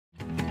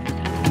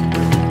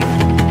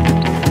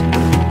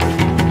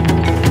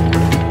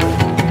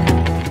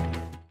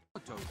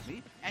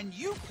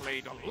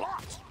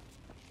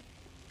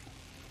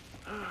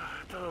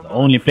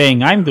only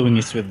playing I'm doing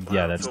is with...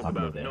 Yeah, that's not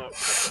good there.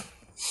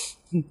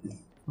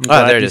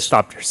 There it You is.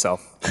 stopped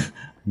yourself.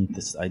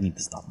 I need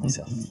to stop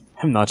myself.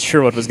 I'm not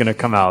sure what was gonna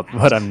come out,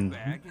 but I'm...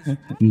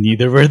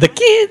 Neither were the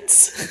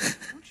kids!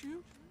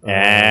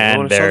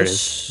 And there it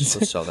is.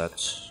 Let's sell that.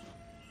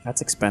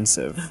 That's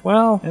expensive.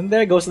 Well, And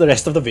there goes the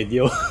rest of the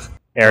video.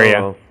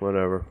 area. Oh,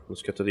 whatever.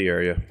 Let's get to the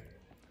area.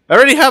 I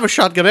already have a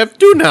shotgun. I have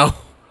 2 now.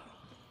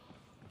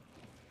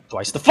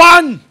 Twice the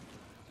fun!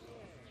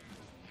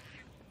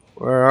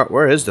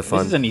 Where is the This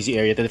fun? is an easy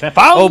area to defend.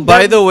 Found Oh,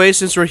 by them! the way,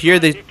 since we're here,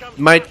 they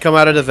might come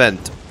out of the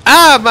vent.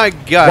 Ah, my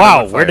God! Wow,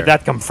 I'm on where did fire.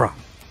 that come from?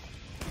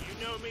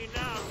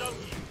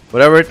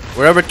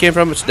 Wherever it came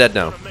from, it's dead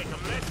now.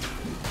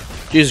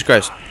 Jesus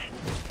Christ!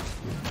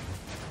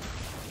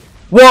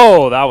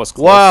 Whoa, that was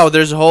close. Wow,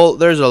 there's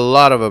a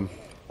lot of them.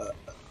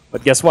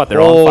 But guess what?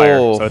 They're on fire,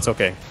 Oh. so it's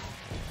okay.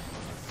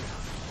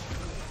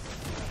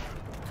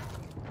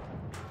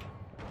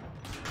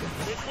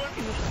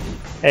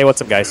 Hey,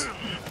 what's up, guys?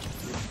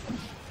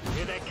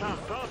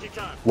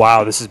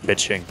 Wow, this is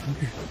bitching.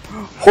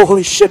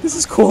 Holy shit, this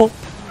is cool.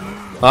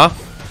 Huh?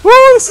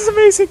 Whoa, this is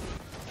amazing.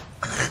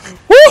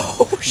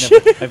 Whoa,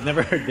 shit. I've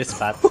never heard this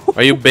fat.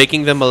 Are you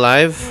baking them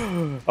alive?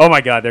 Oh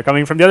my god, they're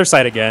coming from the other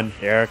side again.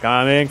 They're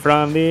coming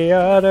from the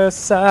other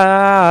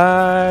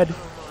side.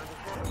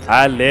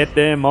 I lit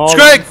them all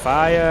Scrag! on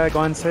fire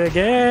once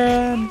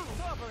again.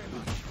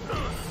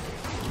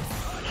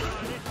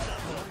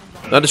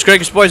 No, the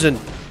Scrag is poisoned.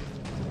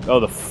 Oh,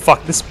 the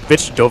fuck. This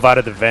bitch dove out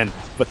of the vent,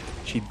 but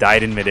she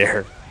died in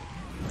midair.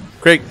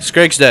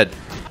 Scrag's dead.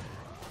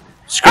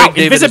 Ow, Scrag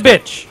David is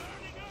dead. Invisibitch!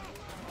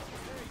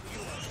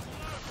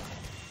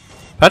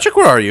 Patrick,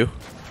 where are you?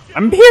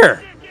 I'm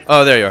here.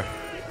 Oh, there you are.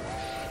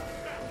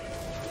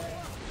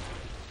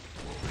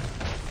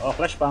 Oh,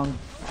 flashbound.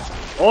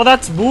 Oh,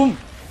 that's boom!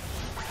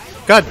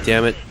 God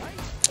damn it.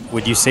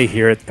 Would you say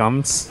here it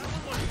comes?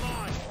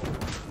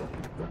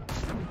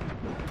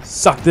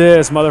 Suck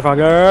this,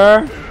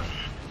 motherfucker!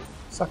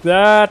 Suck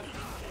that!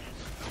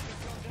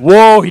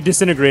 Whoa, he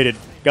disintegrated.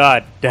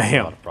 God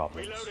damn.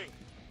 Problems.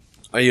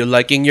 Are you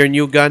liking your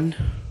new gun?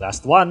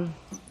 Last one.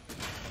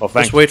 Well,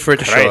 thank Just wait for it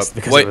to show Christ, up.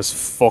 because Wait. it was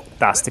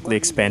fantastically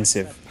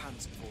expensive.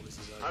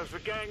 How's the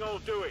gang all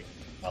doing?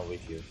 I'll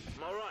wait you.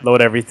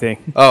 Load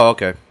everything. Oh,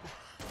 okay.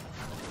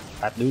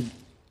 Fat dude.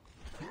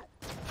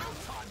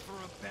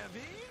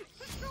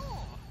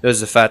 There's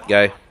the fat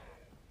guy.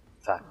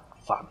 Fat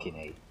fucking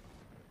A.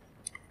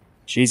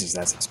 Jesus,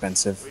 that's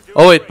expensive.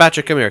 Oh wait,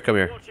 Patrick, come here, come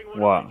here.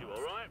 What?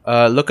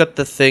 Look at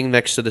the thing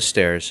next to the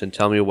stairs and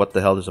tell me what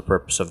the hell is the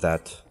purpose of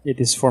that. It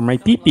is for my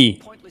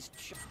pee-pee.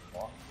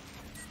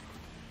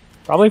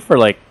 Probably for,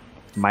 like,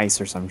 mice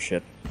or some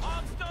shit.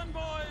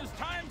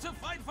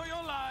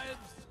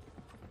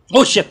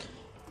 Oh shit!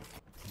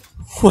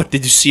 What,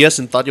 did you see us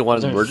and thought you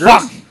wanted to murder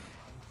Fuck! us?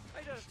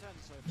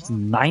 There's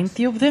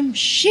 90 of them?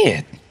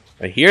 Shit!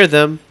 I hear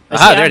them. I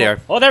Aha, see there they ammo.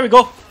 are. Oh, there we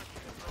go!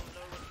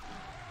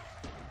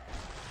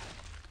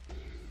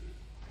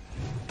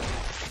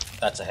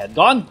 That's a head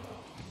gone.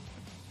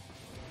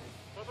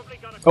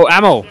 Oh,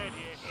 ammo!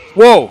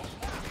 Whoa!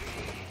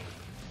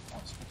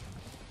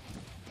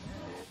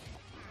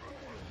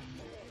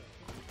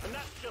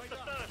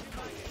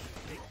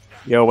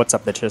 Yo, what's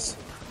up, bitches?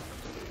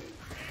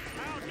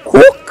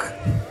 Cook!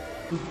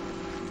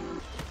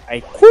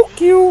 I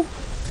cook you!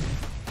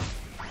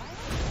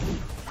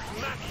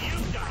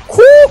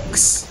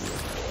 Cooks!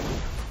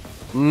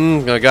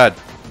 Oh my god.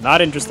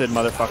 Not interested,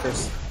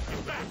 motherfuckers.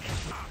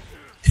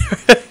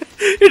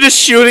 You're just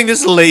shooting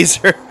this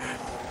laser.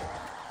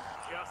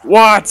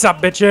 What's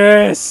up,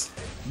 bitches?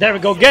 There we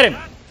go, get him!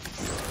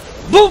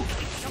 Boom!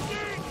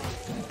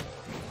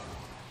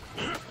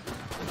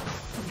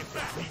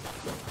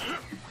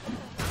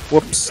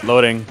 Whoops,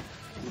 loading.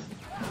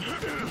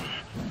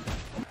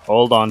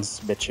 Hold on,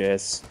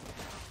 bitches.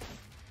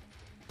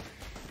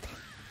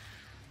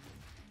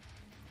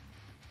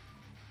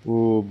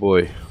 Oh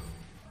boy.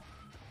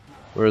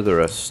 Where are the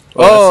rest?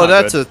 Oh, Oh,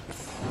 that's that's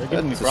not They're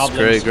giving me a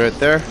problems. Scrag right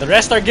there. The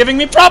rest are giving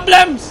me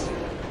problems!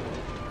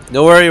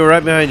 Don't worry, we're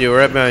right behind you. We're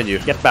right behind you.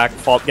 Get back,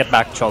 Fault, get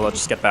back, Cholo,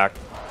 just get back.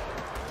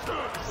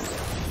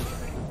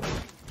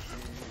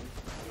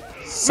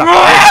 Suck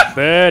this,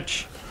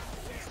 bitch!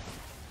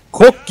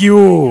 Cook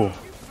you!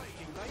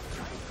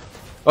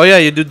 Oh yeah,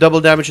 you do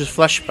double damage with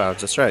flesh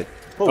pounds. That's right.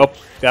 Oh,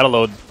 gotta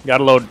load,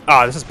 gotta load.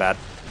 Ah, this is bad.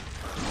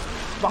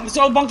 Bonk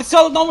the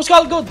skull, no more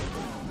skull, good!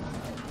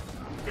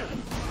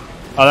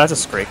 Oh, that's a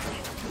Scrake.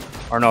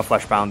 Or no,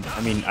 Flesh Bound.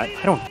 I mean, I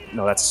don't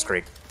know, that's a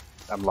Scrake.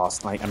 I'm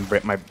lost. My.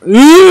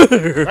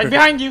 Right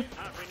behind you!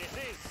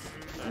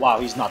 Wow,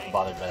 he's not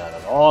bothered by that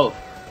at all.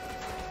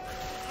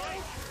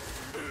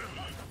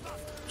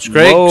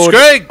 Scrag! Load.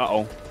 Scrag!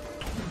 Uh-oh.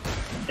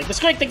 Take the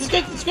squeak, take the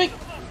squeak, the squeak!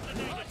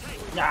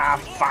 Ah,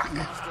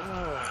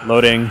 fuck.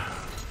 Loading.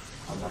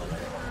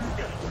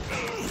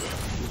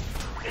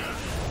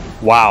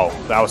 Wow,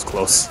 that was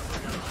close.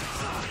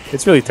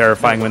 It's really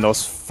terrifying when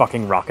those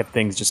fucking rocket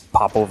things just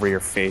pop over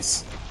your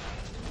face.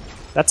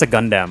 That's a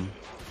Gundam.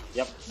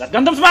 Yep, that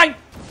Gundam's mine!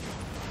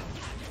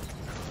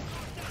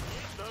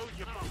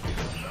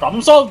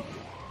 Problem solved!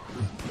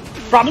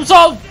 Problem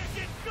solved!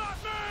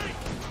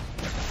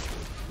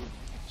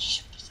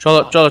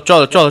 Cholo,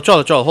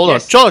 hold on.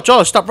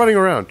 Cholo, stop running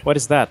around. What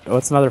is that? Oh,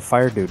 it's another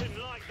fire dude.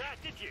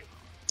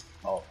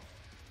 Oh.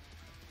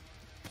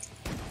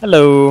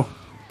 Hello.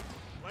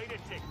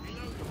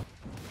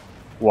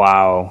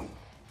 Wow.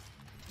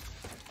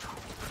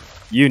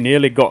 You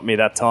nearly got me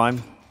that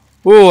time.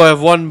 Ooh, I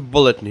have one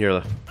bullet in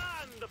here.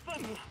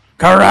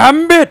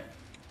 Karambit!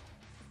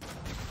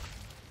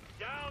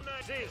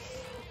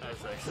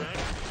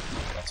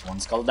 That's one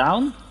skull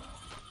down.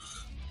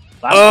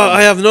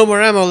 I have no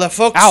more ammo left,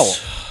 folks. Ow.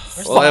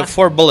 Well, I have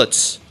 4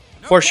 bullets.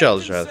 4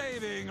 shells, rather.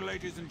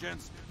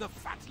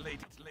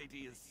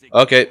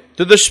 Okay,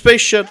 to the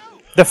spaceship.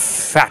 The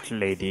fat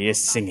lady is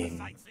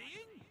singing.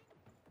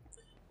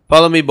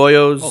 Follow me,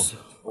 boyos.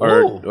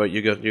 Or Oh. wait,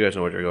 you guys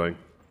know where you're going.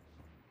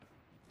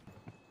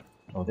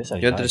 Oh, this I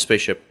Get into the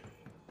spaceship.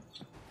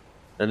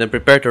 And then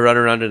prepare to run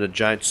around in a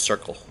giant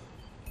circle.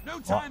 No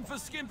time for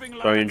skimping.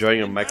 So are you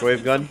enjoying a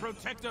microwave gun?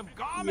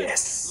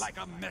 Yes. Like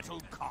a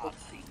metal card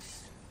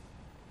piece.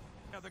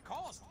 Now the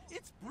cost,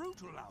 it's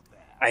brutal out there.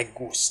 I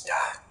gusta.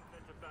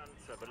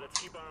 But let's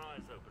keep our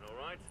eyes open, all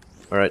right?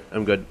 Alright,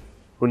 I'm good.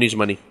 Who needs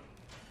money?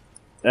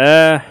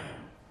 I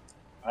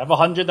have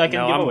 100 I can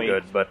No, give I'm away.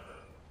 good, but...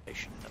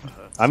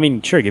 I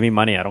mean, sure, give me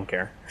money, I don't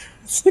care.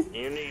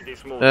 You need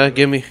this more.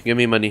 Give me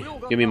money.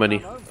 Give me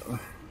money.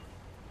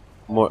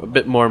 A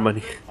bit more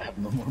money. I have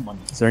no more money.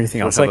 Is there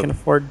anything else have I can a-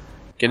 afford?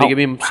 Can you give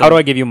me some? How do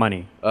I give you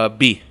money?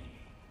 B.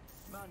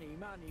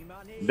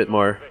 A bit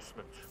more.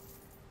 Investment.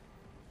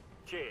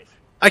 Cheers.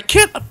 I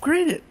can't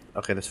upgrade it.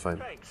 Okay, that's fine.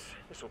 Thanks.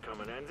 This will come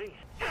in handy.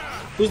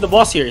 Who's the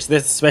boss here? Is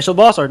this special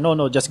boss or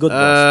no, just good boss?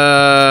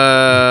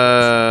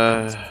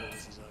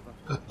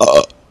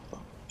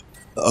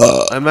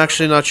 I'm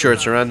actually not sure.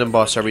 It's a random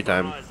boss every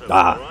time.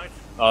 Ah.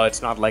 Oh,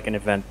 it's not like an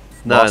event.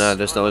 No, boss? no,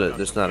 there's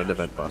not an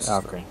event boss.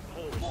 Okay. Time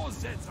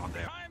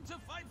to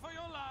fight for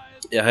your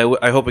lives. Yeah,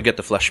 I hope we get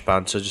the flesh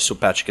pound, so just so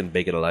Patch can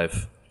bake it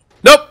alive.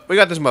 Nope, we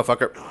got this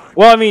motherfucker.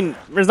 Well, I mean,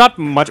 there's not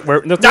much.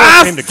 There's no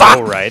time to fuck!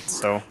 go, right?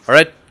 So. All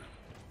right.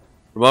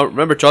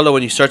 Remember, Cholo,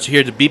 when you start to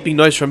hear the beeping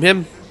noise from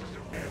him?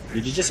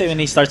 Did you just say when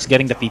he starts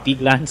getting the PP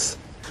glands?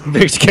 I'm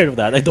very scared of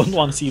that. I don't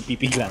want to see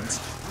PP glands.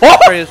 There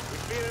he is.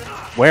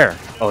 Where?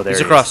 Oh, there. He's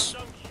he across.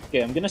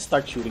 Okay, I'm gonna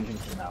start shooting him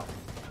for now. is.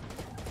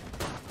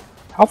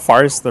 How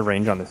far is the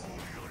range on this?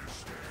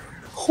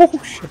 Oh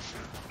shit!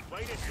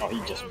 Oh, he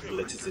just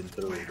blitzes in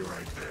through.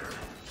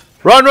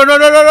 Run!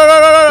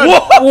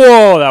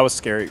 Whoa, that was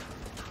scary.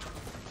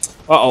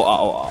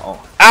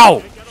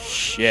 Ow!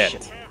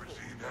 Shit.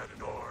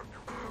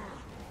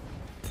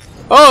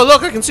 Oh,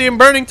 look, I can see him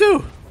burning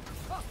too.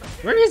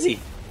 Where is he?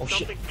 Oh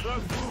shit.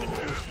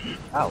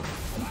 Ow.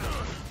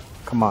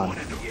 Come on.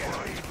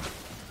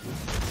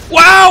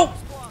 Wow!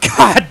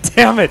 God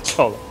damn it,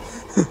 Cholo.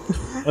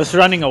 I was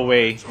running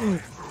away.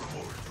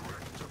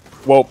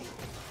 Whoa.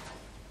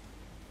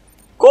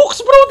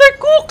 Cooks, brother,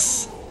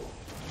 cooks!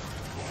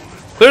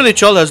 Clearly,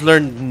 Cholo has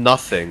learned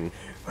nothing.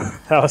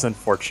 That was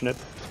unfortunate.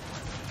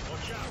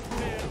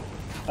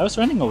 I was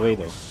running away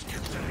though.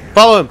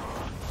 Follow him.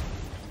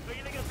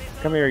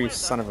 Come here, you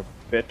son of a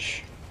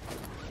bitch.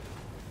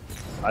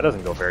 That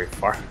doesn't go very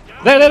far.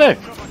 There! That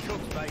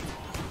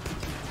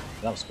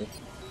was good.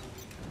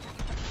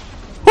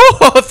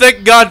 Oh,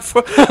 thank God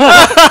for.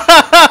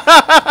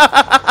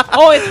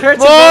 Oh, it hurts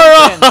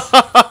Moron!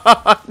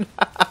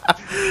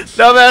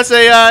 Dumbass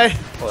AI.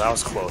 Oh, that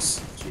was close.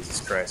 Jesus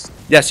Christ.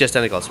 Yes,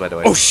 tentacles, by the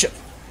way. Oh shit!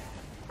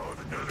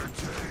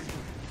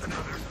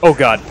 Oh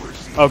god.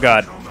 Oh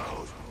god.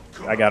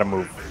 I gotta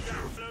move.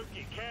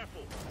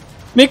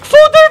 Make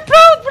fodder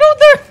proud,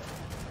 brother!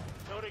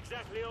 Not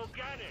exactly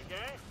organic,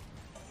 eh?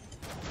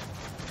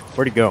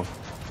 Where'd he go?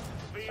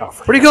 Oh,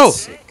 Where'd he go?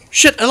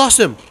 Shit, I lost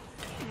him.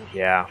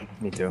 Yeah,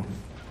 me too.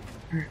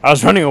 I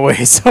was running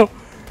away, so...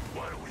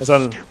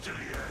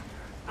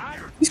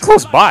 He's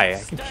close by. I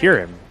can hear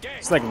him.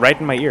 He's like right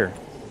in my ear.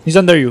 He's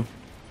under you.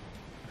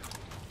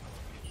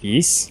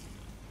 He's?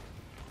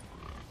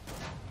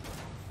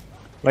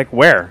 Like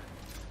where?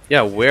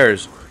 Yeah,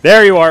 where's?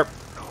 There you are!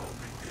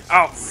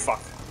 Oh,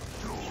 fuck.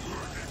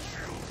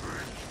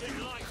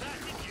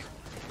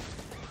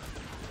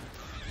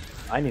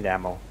 I need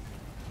ammo.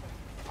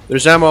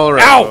 There's ammo all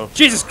around. Ow!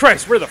 Jesus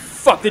Christ, where the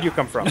fuck did you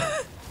come from?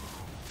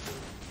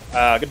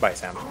 Goodbye,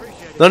 Sam.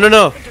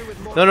 No.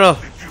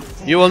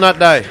 You will not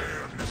die.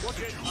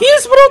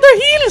 Heals, brother,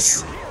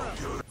 heals!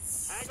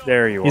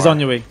 There you are. He's on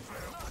your way.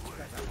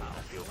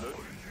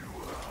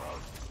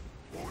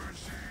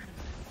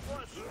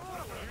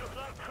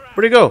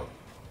 Where'd he go?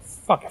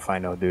 Fuck if I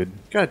know, dude.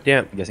 God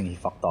damn. I'm guessing he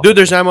fucked off. Dude,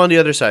 there's ammo on the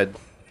other side.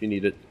 If you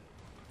need it.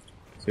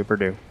 Super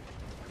do.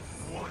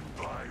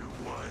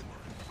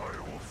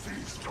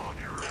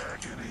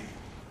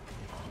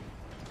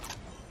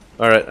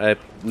 Alright, I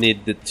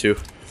need it too.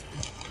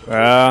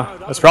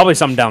 There's probably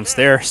some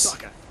downstairs.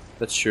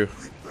 That's true.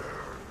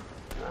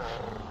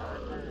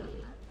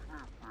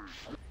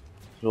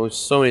 There's only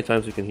so many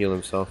times he can heal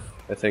himself,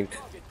 I think.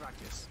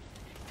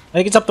 I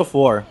think it's up to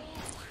 4.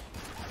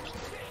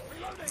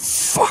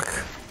 Fuck.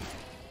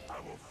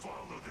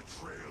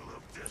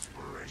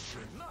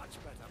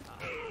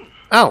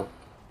 Ow.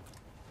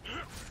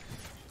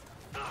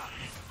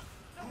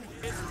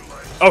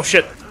 Oh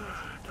shit!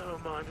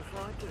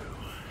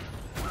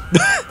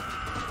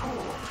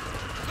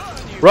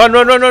 Run,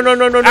 run, run, run, run,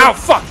 run, run. Ow,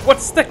 fuck!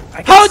 What's the...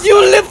 How'd you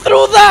live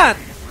through that?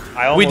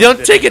 I We almost don't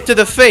did take it to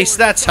the face,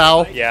 that's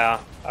how. Yeah,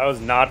 I was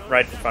not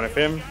right in front of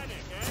him.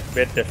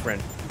 Bit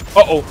different.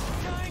 Uh-oh.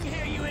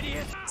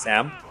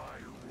 Sam?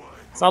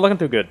 It's not looking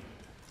too good.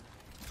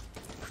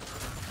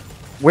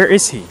 Where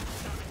is he?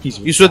 He's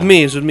He's with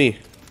me, he's with me.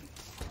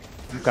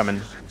 I'm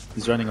coming.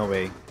 He's running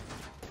away.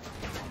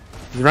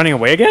 He's running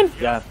away again?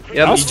 Yeah.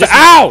 Yeah, He but- just...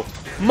 Ow!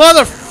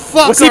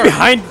 Motherfucker! Was he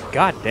behind?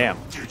 God damn.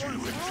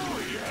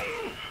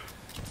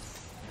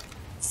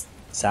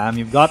 Sam,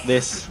 you've got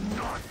this.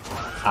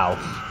 Ow.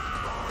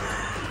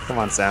 Come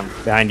on, Sam.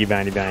 Behind you,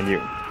 behind you, behind you.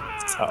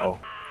 Uh-oh.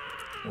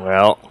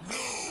 Well.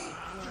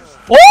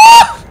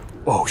 Oh!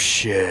 Oh,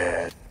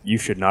 shit. You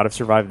should not have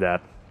survived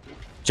that.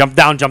 Jump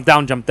down, jump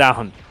down, jump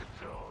down.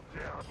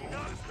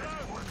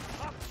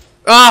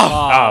 Oh!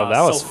 Oh, that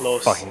so was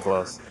close. fucking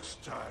close.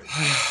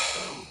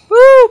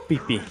 Woo!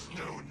 Pee-pee.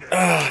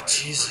 Oh,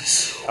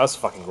 Jesus. That was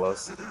fucking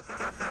close.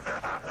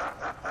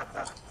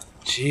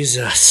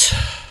 Jesus.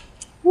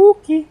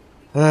 Wookie.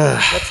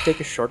 Let's take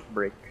a short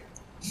break.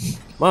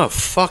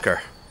 Motherfucker.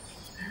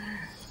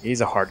 He's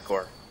a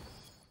hardcore.